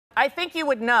I think you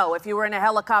would know if you were in a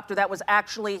helicopter that was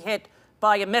actually hit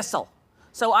by a missile.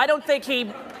 So I don't think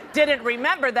he didn't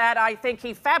remember that. I think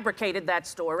he fabricated that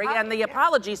story, and the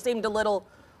apology seemed a little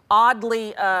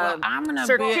oddly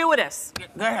circuitous.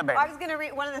 Go ahead, baby. I was going to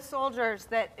read one of the soldiers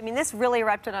that, I mean, this really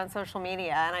erupted on social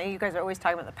media, and you guys are always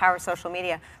talking about the power of social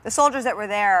media. The soldiers that were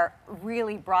there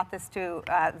really brought this to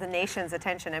the nation's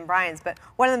attention and Brian's, but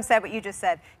one of them said what you just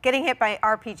said. Getting hit by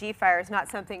RPG fire is not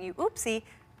something you, oopsie,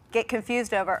 get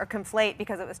confused over or conflate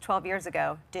because it was 12 years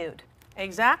ago. Dude.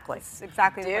 Exactly. It's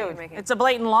exactly the point you're making. It's a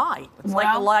blatant lie. It's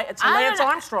like a lie. It's a Lance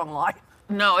Armstrong lie.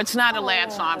 No, it's not a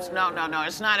Lance Armstrong. No,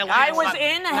 it's not a Lance Armstrong. I was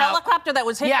in a helicopter that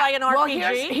was hit by an RPG.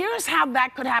 Well, here's how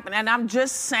that could happen, and I'm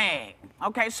just saying.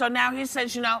 Okay, so now he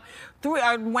says, you know,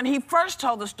 when he first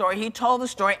told the story, he told the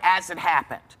story as it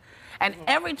happened. And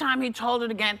every time he told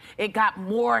it again, it got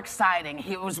more exciting.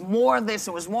 It was more this,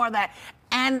 it was more that.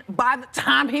 And by the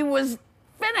time he was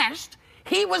finished,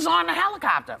 he was on the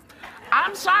helicopter.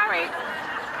 I'm sorry.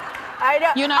 I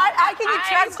know. You know, I can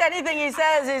trust anything he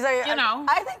says. He's like, you know.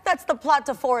 I think that's the plot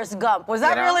to Forrest Gump. Was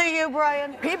that really you,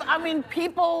 Brian?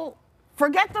 People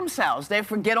forget themselves. They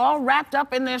get all wrapped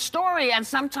up in their story, and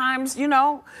sometimes, you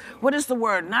know, what is the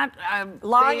word? Not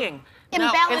lying.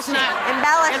 No, it's not.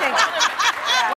 Embellishing.